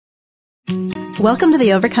Welcome to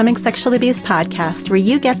the Overcoming Sexual Abuse podcast, where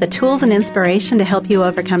you get the tools and inspiration to help you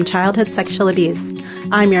overcome childhood sexual abuse.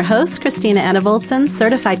 I'm your host, Christina Anna Voltson,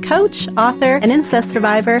 certified coach, author, and incest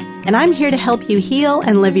survivor, and I'm here to help you heal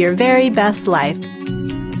and live your very best life.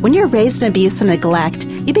 When you're raised in abuse and neglect,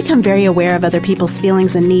 you become very aware of other people's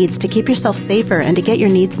feelings and needs to keep yourself safer and to get your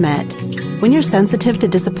needs met. When you're sensitive to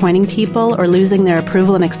disappointing people or losing their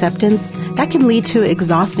approval and acceptance, that can lead to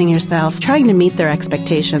exhausting yourself trying to meet their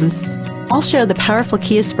expectations. I'll share the powerful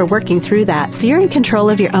keys for working through that so you're in control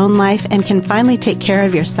of your own life and can finally take care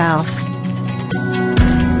of yourself.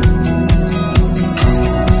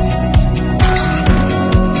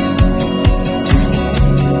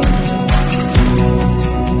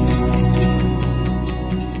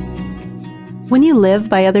 When you live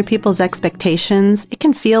by other people's expectations, it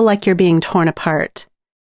can feel like you're being torn apart.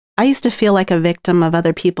 I used to feel like a victim of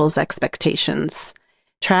other people's expectations,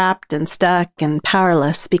 trapped and stuck and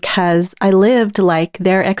powerless because I lived like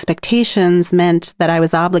their expectations meant that I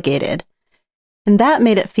was obligated. And that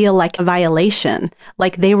made it feel like a violation,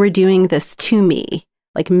 like they were doing this to me,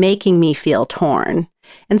 like making me feel torn.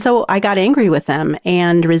 And so I got angry with them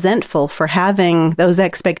and resentful for having those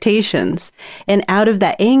expectations. And out of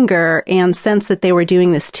that anger and sense that they were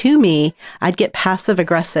doing this to me, I'd get passive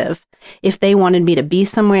aggressive. If they wanted me to be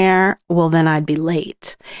somewhere, well, then I'd be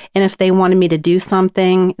late. And if they wanted me to do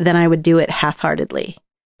something, then I would do it half-heartedly.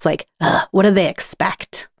 It's like, what do they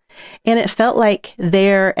expect? And it felt like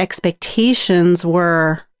their expectations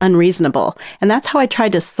were unreasonable. And that's how I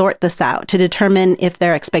tried to sort this out to determine if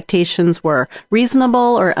their expectations were reasonable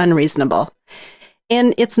or unreasonable.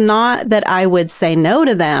 And it's not that I would say no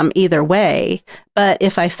to them either way, but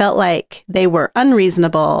if I felt like they were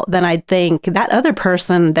unreasonable, then I'd think that other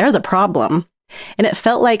person, they're the problem. And it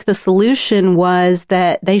felt like the solution was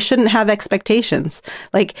that they shouldn't have expectations.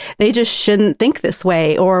 Like they just shouldn't think this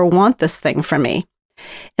way or want this thing from me.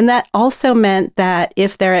 And that also meant that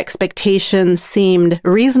if their expectations seemed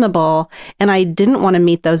reasonable and I didn't want to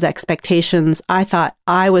meet those expectations, I thought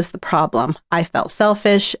I was the problem. I felt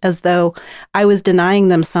selfish, as though I was denying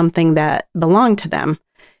them something that belonged to them.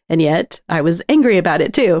 And yet I was angry about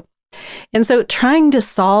it too. And so trying to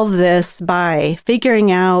solve this by figuring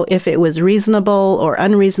out if it was reasonable or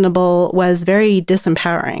unreasonable was very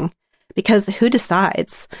disempowering. Because who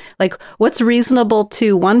decides? Like, what's reasonable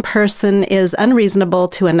to one person is unreasonable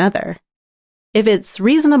to another. If it's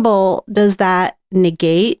reasonable, does that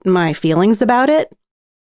negate my feelings about it?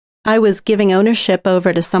 I was giving ownership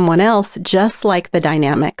over to someone else, just like the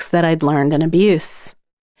dynamics that I'd learned in abuse.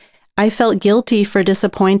 I felt guilty for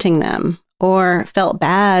disappointing them, or felt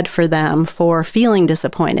bad for them for feeling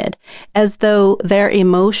disappointed, as though their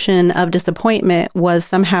emotion of disappointment was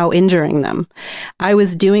somehow injuring them. I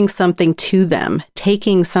was doing something to them,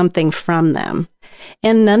 taking something from them.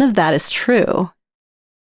 And none of that is true.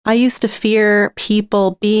 I used to fear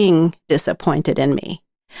people being disappointed in me.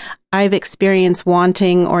 I've experienced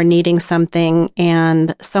wanting or needing something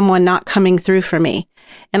and someone not coming through for me.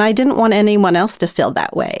 And I didn't want anyone else to feel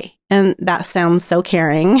that way. And that sounds so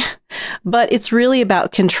caring, but it's really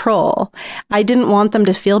about control. I didn't want them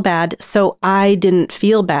to feel bad, so I didn't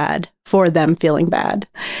feel bad for them feeling bad.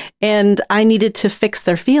 And I needed to fix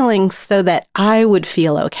their feelings so that I would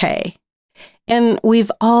feel okay. And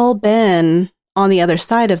we've all been on the other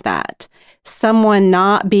side of that. Someone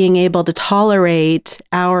not being able to tolerate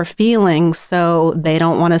our feelings so they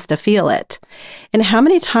don't want us to feel it. And how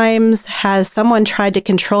many times has someone tried to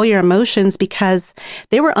control your emotions because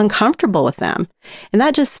they were uncomfortable with them? And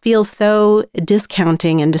that just feels so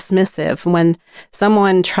discounting and dismissive when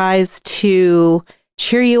someone tries to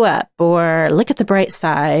cheer you up or look at the bright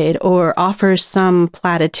side or offers some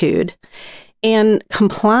platitude. And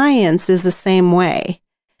compliance is the same way.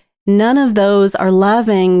 None of those are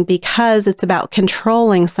loving because it's about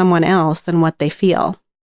controlling someone else and what they feel.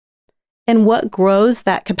 And what grows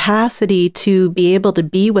that capacity to be able to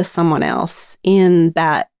be with someone else in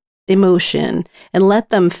that emotion and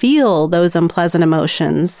let them feel those unpleasant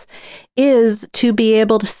emotions is to be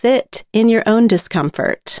able to sit in your own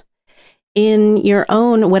discomfort, in your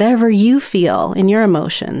own whatever you feel in your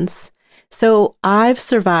emotions. So I've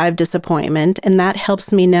survived disappointment, and that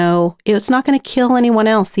helps me know it's not going to kill anyone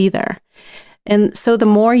else either. And so the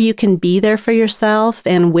more you can be there for yourself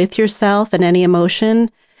and with yourself and any emotion,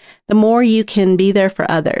 the more you can be there for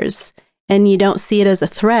others. And you don't see it as a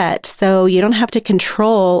threat, so you don't have to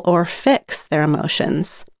control or fix their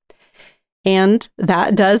emotions. And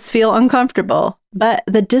that does feel uncomfortable, but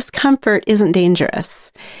the discomfort isn't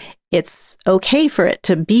dangerous. It's okay for it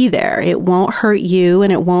to be there. It won't hurt you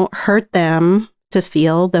and it won't hurt them to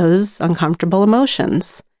feel those uncomfortable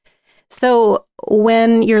emotions. So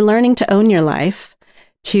when you're learning to own your life,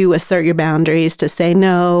 to assert your boundaries, to say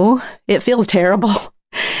no, it feels terrible.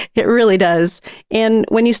 It really does. And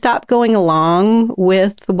when you stop going along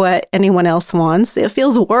with what anyone else wants, it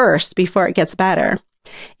feels worse before it gets better.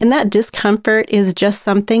 And that discomfort is just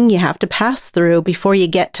something you have to pass through before you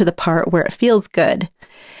get to the part where it feels good.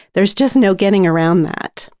 There's just no getting around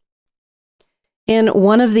that. And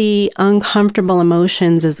one of the uncomfortable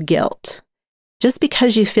emotions is guilt. Just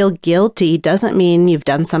because you feel guilty doesn't mean you've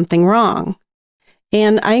done something wrong.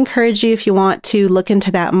 And I encourage you, if you want to look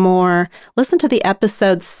into that more, listen to the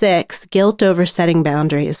episode 6, Guilt Over Setting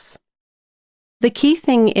Boundaries. The key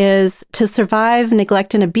thing is to survive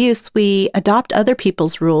neglect and abuse, we adopt other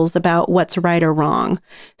people's rules about what's right or wrong.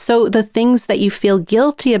 So the things that you feel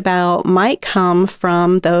guilty about might come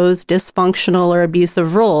from those dysfunctional or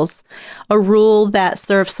abusive rules. A rule that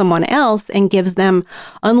serves someone else and gives them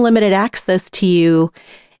unlimited access to you,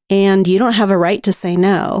 and you don't have a right to say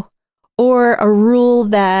no. Or a rule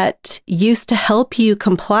that used to help you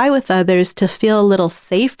comply with others to feel a little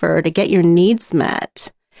safer, to get your needs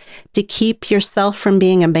met, to keep yourself from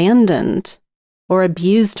being abandoned or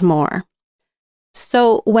abused more.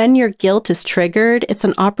 So when your guilt is triggered, it's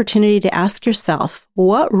an opportunity to ask yourself,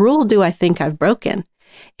 what rule do I think I've broken?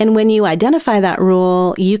 And when you identify that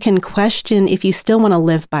rule, you can question if you still want to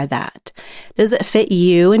live by that. Does it fit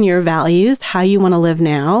you and your values, how you want to live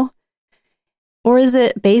now? Or is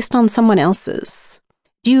it based on someone else's?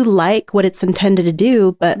 Do you like what it's intended to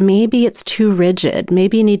do, but maybe it's too rigid?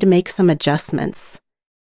 Maybe you need to make some adjustments.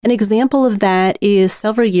 An example of that is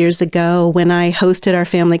several years ago when I hosted our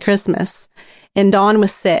family Christmas. And Don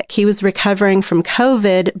was sick. He was recovering from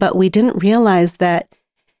COVID, but we didn't realize that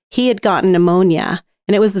he had gotten pneumonia,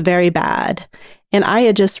 and it was very bad. And I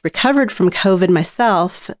had just recovered from COVID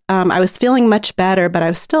myself. I was feeling much better, but I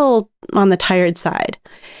was still on the tired side.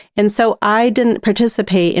 And so I didn't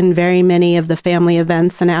participate in very many of the family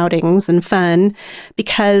events and outings and fun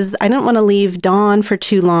because I didn't want to leave Dawn for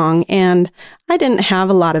too long, and I didn't have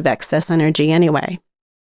a lot of excess energy anyway.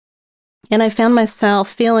 And I found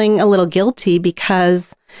myself feeling a little guilty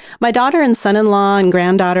because my daughter and son-in-law and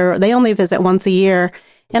granddaughter, they only visit once a year,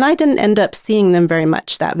 and I didn't end up seeing them very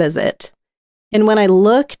much that visit. And when I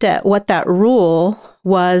looked at what that rule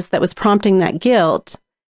was that was prompting that guilt,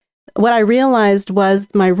 what I realized was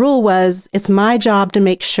my rule was it's my job to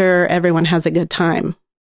make sure everyone has a good time.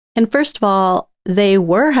 And first of all, they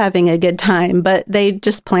were having a good time, but they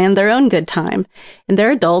just planned their own good time. And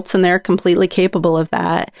they're adults and they're completely capable of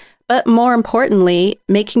that. But more importantly,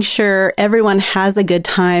 making sure everyone has a good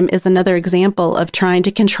time is another example of trying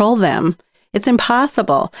to control them. It's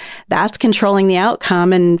impossible. That's controlling the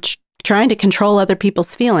outcome and trying to control other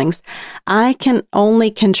people's feelings. I can only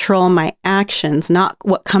control my actions, not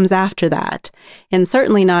what comes after that, and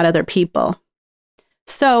certainly not other people.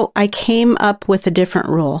 So I came up with a different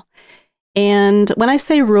rule. And when I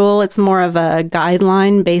say rule, it's more of a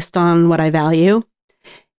guideline based on what I value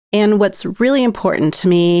and what's really important to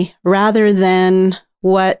me rather than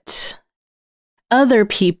what other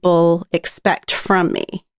people expect from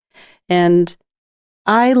me. And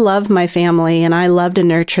I love my family and I love to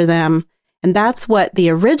nurture them. And that's what the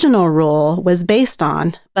original rule was based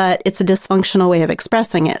on, but it's a dysfunctional way of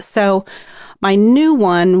expressing it. So my new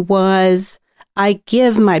one was I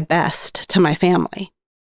give my best to my family.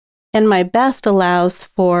 And my best allows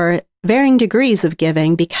for varying degrees of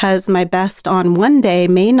giving because my best on one day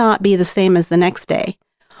may not be the same as the next day.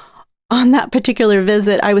 On that particular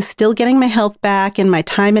visit, I was still getting my health back and my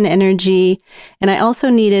time and energy, and I also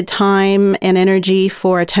needed time and energy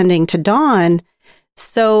for attending to Dawn.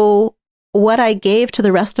 So what I gave to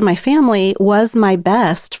the rest of my family was my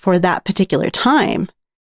best for that particular time.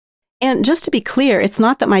 And just to be clear, it's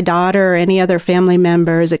not that my daughter or any other family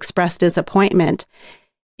members expressed disappointment.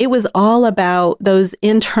 It was all about those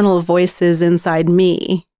internal voices inside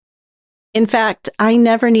me. In fact, I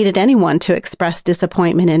never needed anyone to express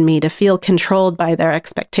disappointment in me, to feel controlled by their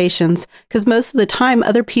expectations, because most of the time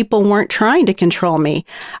other people weren't trying to control me.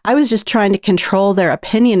 I was just trying to control their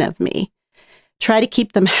opinion of me, try to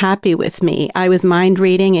keep them happy with me. I was mind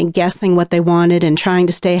reading and guessing what they wanted and trying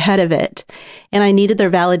to stay ahead of it. And I needed their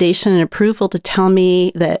validation and approval to tell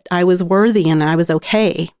me that I was worthy and I was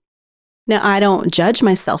okay. Now, I don't judge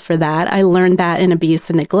myself for that. I learned that in abuse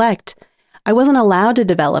and neglect. I wasn't allowed to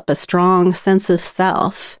develop a strong sense of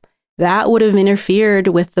self. That would have interfered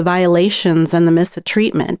with the violations and the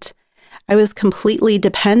mistreatment. I was completely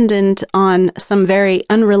dependent on some very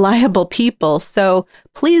unreliable people, so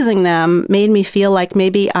pleasing them made me feel like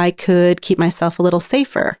maybe I could keep myself a little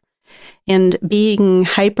safer. And being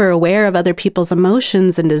hyper aware of other people's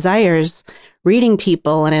emotions and desires reading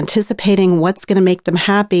people and anticipating what's going to make them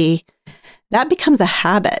happy, that becomes a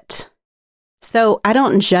habit. So I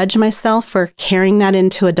don't judge myself for carrying that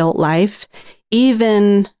into adult life,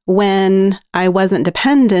 even when I wasn't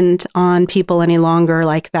dependent on people any longer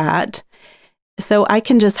like that. So I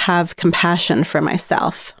can just have compassion for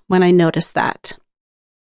myself when I notice that.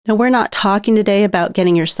 Now, we're not talking today about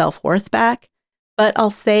getting your self-worth back, but I'll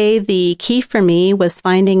say the key for me was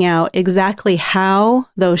finding out exactly how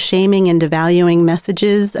those shaming and devaluing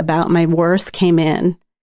messages about my worth came in.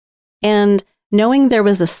 And knowing there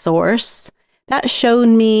was a source, that showed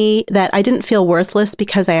me that I didn't feel worthless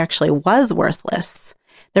because I actually was worthless.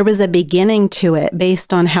 There was a beginning to it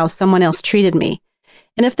based on how someone else treated me.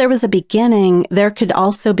 And if there was a beginning, there could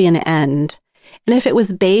also be an end. And if it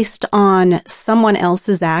was based on someone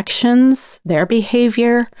else's actions, their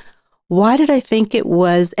behavior, why did I think it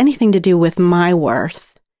was anything to do with my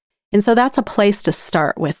worth? And so that's a place to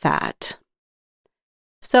start with that.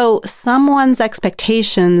 So someone's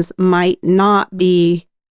expectations might not be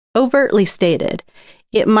overtly stated.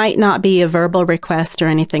 It might not be a verbal request or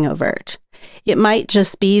anything overt. It might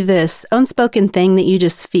just be this unspoken thing that you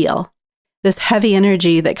just feel. This heavy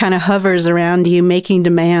energy that kind of hovers around you, making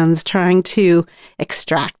demands, trying to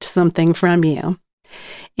extract something from you.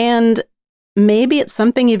 And maybe it's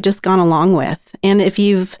something you've just gone along with. And if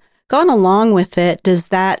you've gone along with it, does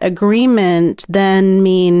that agreement then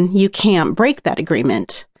mean you can't break that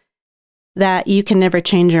agreement? That you can never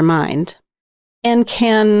change your mind? And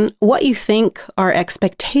can what you think are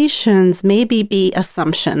expectations maybe be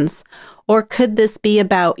assumptions? Or could this be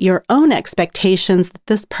about your own expectations that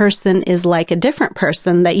this person is like a different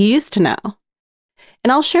person that you used to know?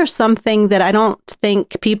 And I'll share something that I don't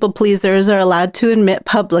think people pleasers are allowed to admit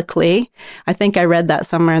publicly. I think I read that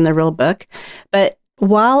somewhere in the real book. But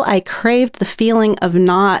while I craved the feeling of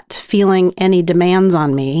not feeling any demands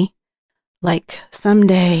on me, like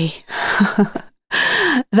someday,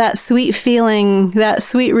 that sweet feeling, that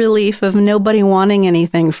sweet relief of nobody wanting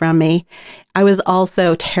anything from me, I was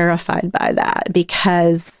also terrified by that,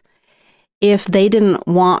 because if they didn't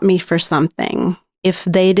want me for something, if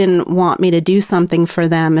they didn't want me to do something for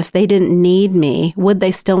them, if they didn't need me, would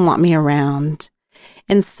they still want me around?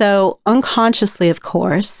 And so unconsciously, of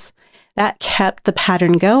course, that kept the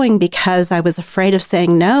pattern going because I was afraid of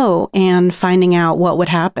saying no and finding out what would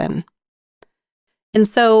happen. And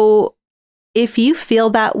so if you feel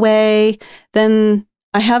that way, then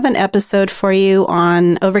I have an episode for you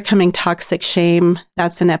on overcoming toxic shame.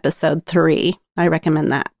 That's in episode 3. I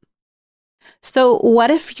recommend that. So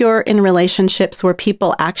what if you're in relationships where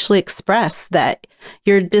people actually express that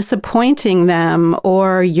you're disappointing them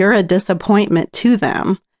or you're a disappointment to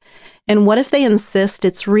them? And what if they insist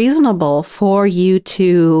it's reasonable for you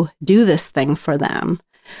to do this thing for them?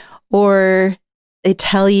 Or they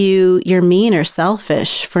tell you you're mean or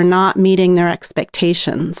selfish for not meeting their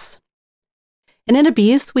expectations. And in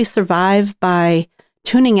abuse, we survive by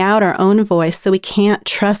tuning out our own voice so we can't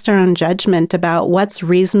trust our own judgment about what's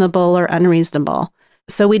reasonable or unreasonable.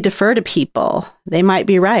 So we defer to people. They might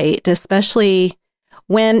be right, especially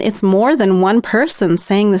when it's more than one person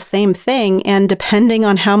saying the same thing. And depending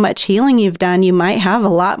on how much healing you've done, you might have a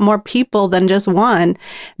lot more people than just one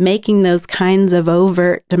making those kinds of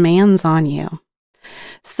overt demands on you.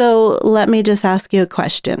 So let me just ask you a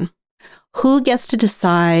question. Who gets to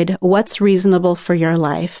decide what's reasonable for your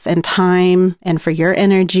life and time and for your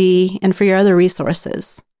energy and for your other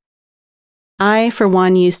resources? I, for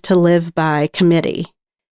one, used to live by committee.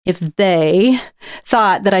 If they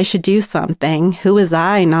thought that I should do something, who was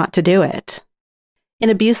I not to do it? In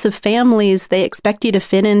abusive families, they expect you to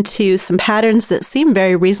fit into some patterns that seem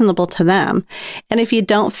very reasonable to them. And if you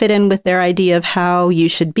don't fit in with their idea of how you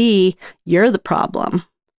should be, you're the problem.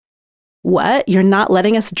 What? You're not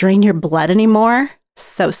letting us drain your blood anymore?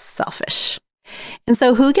 So selfish. And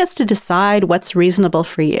so who gets to decide what's reasonable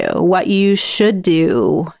for you, what you should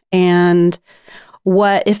do, and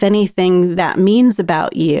what, if anything, that means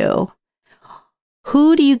about you?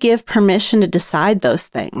 Who do you give permission to decide those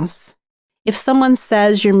things? If someone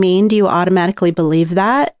says you're mean, do you automatically believe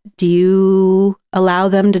that? Do you allow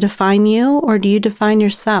them to define you, or do you define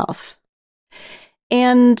yourself?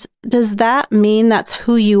 And does that mean that's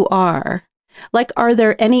who you are? Like, are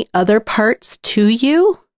there any other parts to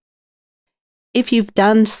you? If you've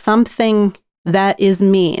done something that is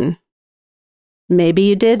mean, maybe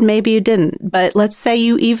you did, maybe you didn't, but let's say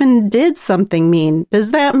you even did something mean.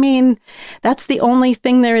 Does that mean that's the only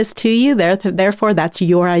thing there is to you? Therefore, that's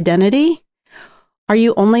your identity? Are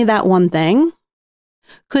you only that one thing?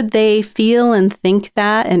 Could they feel and think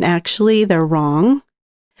that and actually they're wrong?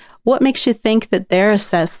 What makes you think that their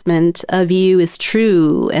assessment of you is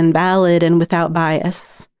true and valid and without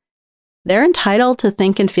bias? They're entitled to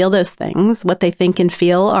think and feel those things. What they think and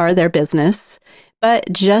feel are their business.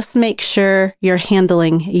 But just make sure you're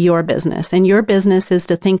handling your business. And your business is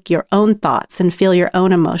to think your own thoughts and feel your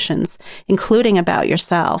own emotions, including about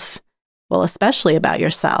yourself. Well, especially about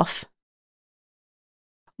yourself.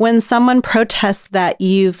 When someone protests that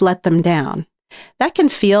you've let them down, that can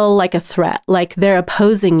feel like a threat, like they're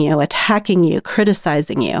opposing you, attacking you,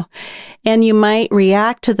 criticizing you. And you might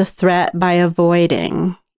react to the threat by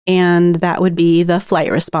avoiding. And that would be the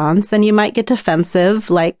flight response. And you might get defensive,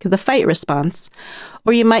 like the fight response.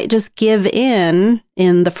 Or you might just give in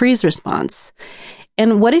the freeze response.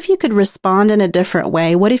 And what if you could respond in a different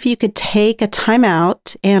way? What if you could take a time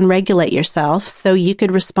out and regulate yourself so you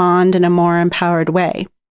could respond in a more empowered way?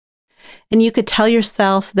 And you could tell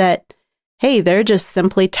yourself that, hey, they're just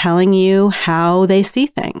simply telling you how they see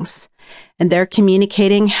things. And they're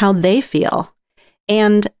communicating how they feel.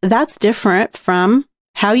 And that's different from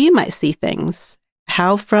how you might see things,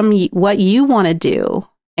 how from what you want to do.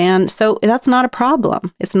 And so that's not a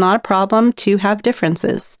problem. It's not a problem to have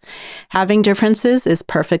differences. Having differences is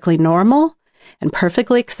perfectly normal and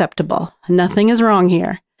perfectly acceptable. Nothing is wrong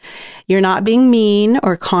here. You're not being mean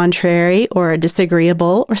or contrary or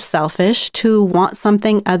disagreeable or selfish to want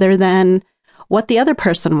something other than what the other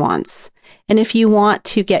person wants. And if you want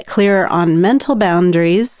to get clearer on mental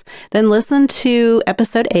boundaries, then listen to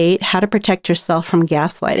episode 8, How to Protect Yourself from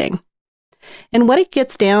Gaslighting. And what it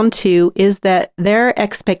gets down to is that their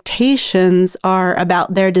expectations are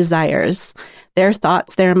about their desires, their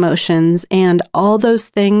thoughts, their emotions, and all those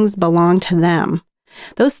things belong to them.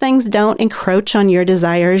 Those things don't encroach on your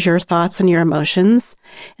desires, your thoughts, and your emotions,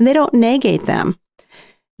 and they don't negate them.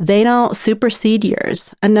 They don't supersede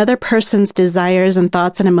yours. Another person's desires and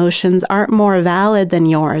thoughts and emotions aren't more valid than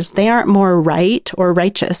yours. They aren't more right or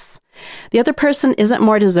righteous. The other person isn't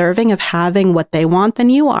more deserving of having what they want than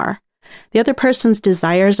you are. The other person's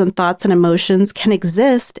desires and thoughts and emotions can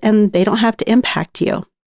exist and they don't have to impact you.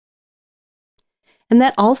 And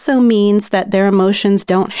that also means that their emotions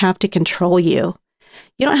don't have to control you.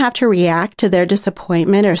 You don't have to react to their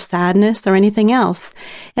disappointment or sadness or anything else.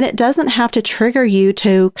 And it doesn't have to trigger you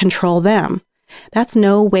to control them. That's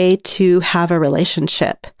no way to have a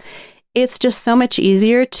relationship. It's just so much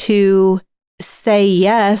easier to say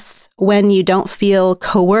yes when you don't feel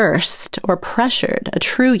coerced or pressured, a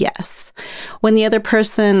true yes. When the other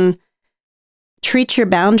person treats your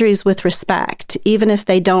boundaries with respect. Even if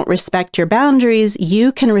they don't respect your boundaries,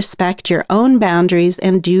 you can respect your own boundaries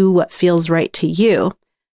and do what feels right to you.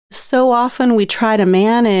 So often we try to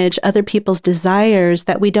manage other people's desires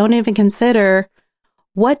that we don't even consider,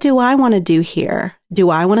 what do I want to do here? Do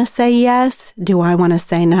I want to say yes? Do I want to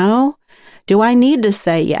say no? Do I need to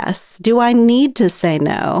say yes? Do I need to say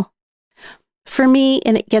no? For me,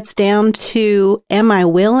 and it gets down to, am I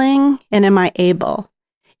willing and am I able?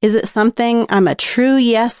 Is it something I'm a true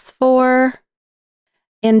yes for?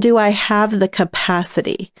 And do I have the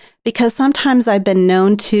capacity? Because sometimes I've been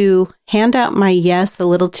known to hand out my yes a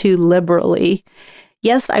little too liberally.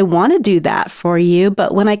 Yes, I want to do that for you,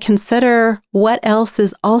 but when I consider what else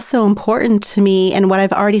is also important to me and what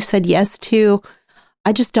I've already said yes to,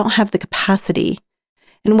 I just don't have the capacity.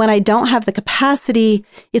 And when I don't have the capacity,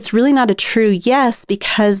 it's really not a true yes,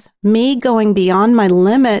 because me going beyond my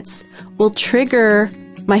limits will trigger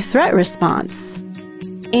my threat response.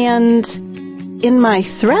 And in my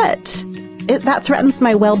threat, that threatens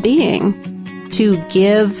my well-being to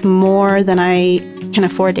give more than I can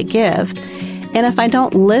afford to give. And if I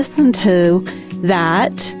don't listen to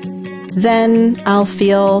that, then I'll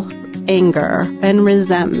feel anger and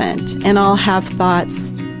resentment, and I'll have thoughts,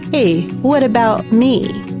 hey, what about me?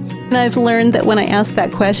 And I've learned that when I ask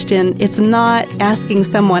that question, it's not asking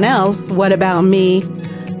someone else, what about me?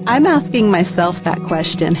 I'm asking myself that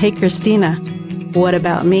question. Hey, Christina, what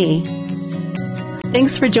about me?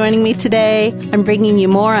 Thanks for joining me today. I'm bringing you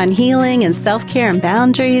more on healing and self-care and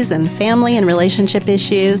boundaries and family and relationship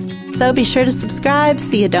issues. So be sure to subscribe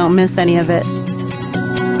so you don't miss any of it.